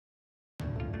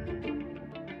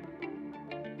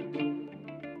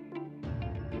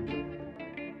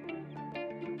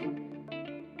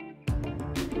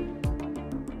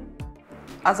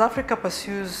As Africa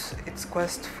pursues its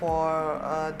quest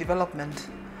for development,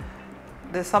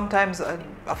 there's sometimes a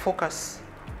focus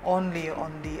only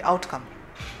on the outcome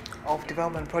of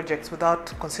development projects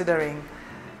without considering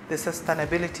the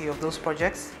sustainability of those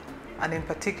projects, and in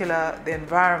particular the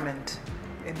environment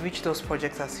in which those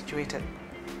projects are situated.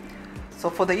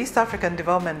 So for the East African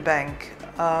Development Bank,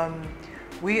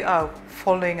 we are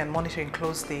following and monitoring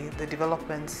closely the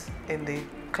developments in the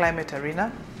climate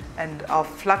arena, and our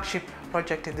flagship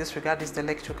project in this regard is the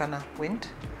Lake Turkana Wind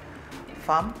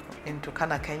Farm in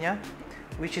Turkana, Kenya,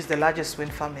 which is the largest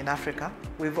wind farm in Africa.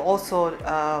 We've also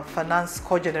financed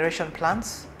cogeneration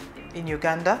plants in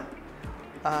Uganda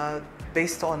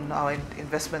based on our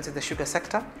investments in the sugar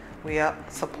sector. We are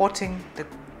supporting the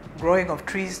growing of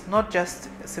trees, not just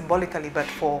symbolically, but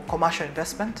for commercial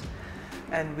investment.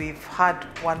 And we've had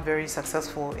one very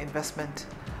successful investment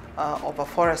of a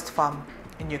forest farm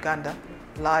in Uganda,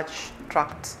 large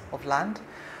tracts of land,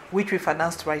 which we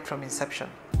financed right from inception.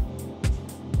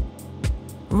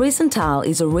 Resintile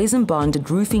is a resin-bonded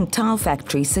roofing tile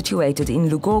factory situated in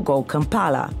Lugogo,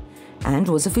 Kampala, and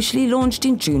was officially launched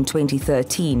in June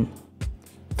 2013.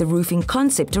 The roofing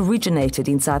concept originated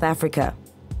in South Africa.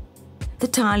 The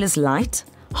tile is light,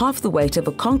 half the weight of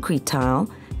a concrete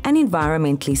tile, and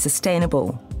environmentally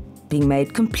sustainable, being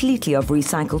made completely of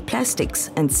recycled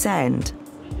plastics and sand.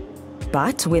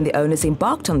 But when the owners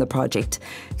embarked on the project,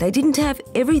 they didn't have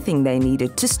everything they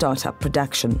needed to start up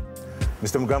production.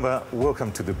 Mr. Mugamba,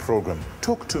 welcome to the program.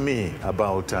 Talk to me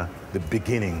about the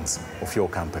beginnings of your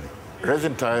company.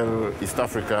 Resintile East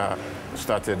Africa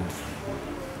started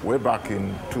way back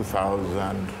in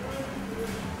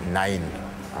 2009,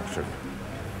 actually.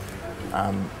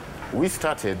 We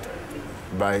started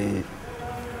by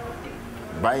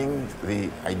buying the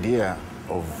idea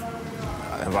of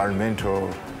environmental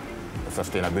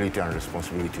sustainability and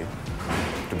responsibility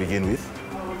to begin with,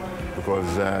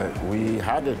 because we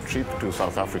had a trip to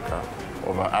South Africa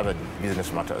over other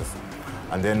business matters,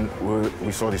 and then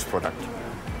we saw this product,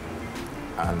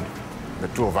 and the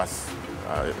two of us,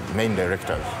 main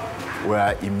directors,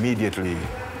 were immediately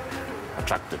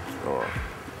attracted, or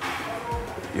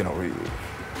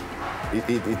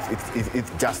it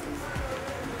just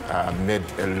made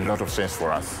a lot of sense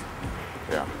for us.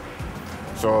 Yeah.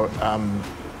 So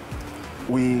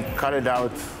we carried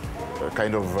out a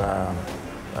kind of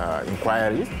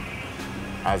inquiry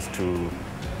as to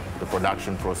the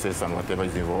production process and whatever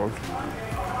is involved.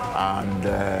 And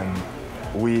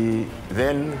we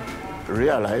then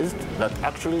realized that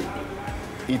actually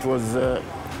it was a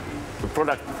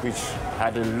product which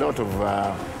had a lot of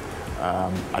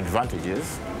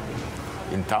advantages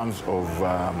in terms of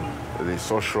the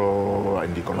social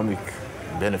and economic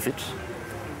benefits,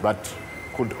 but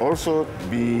could also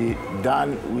be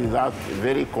done without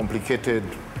very complicated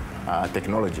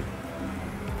technology.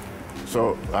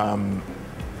 So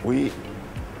we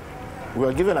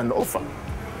were given an offer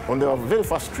on the very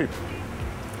first trip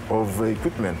of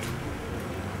equipment,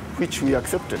 which we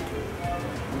accepted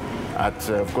at,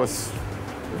 of course,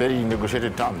 very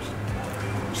negotiated terms.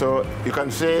 So you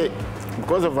can say,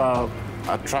 because of our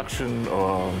attraction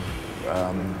or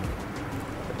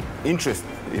interest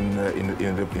in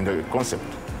the concept,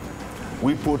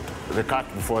 we put the cart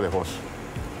before the horse.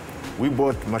 We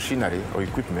bought machinery or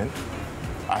equipment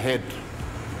ahead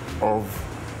of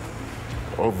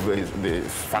the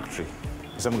factory.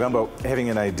 Mr. Mugamba, having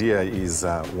an idea is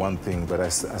one thing, but I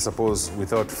suppose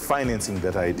without financing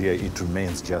that idea, it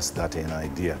remains just that, an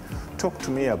idea. Talk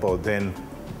to me about then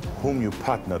whom you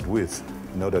partnered with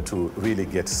in order to really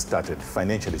get started,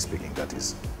 financially speaking, that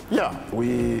is. Yeah,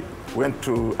 we went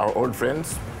to our old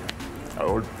friends, our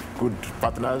old good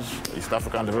partners, East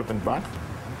African Development Bank,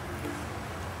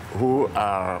 who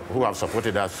have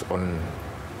supported us on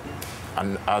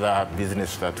another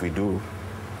business that we do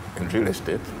in real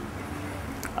estate.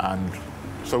 And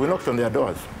so we knocked on their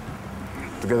doors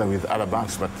together with other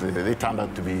banks, but they turned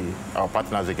out to be our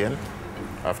partners again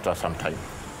after some time.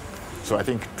 So I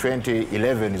think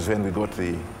 2011 is when we got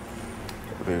the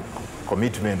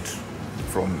commitment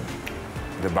from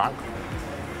the bank,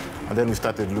 and then we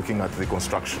started looking at the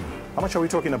construction. How much are we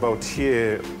talking about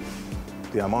here,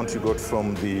 the amount you got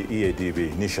from the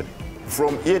EADB initially?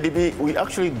 From EADB, we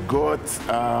actually got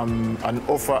an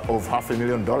offer of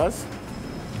 $500,000,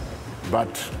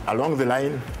 but along the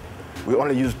line, we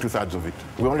only used 2/3 of it.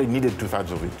 We only needed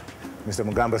 2/3 of it. Mr.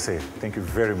 Mugamba, thank you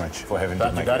very much for having me.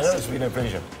 Thank you, Daniel. It's been a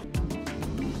pleasure.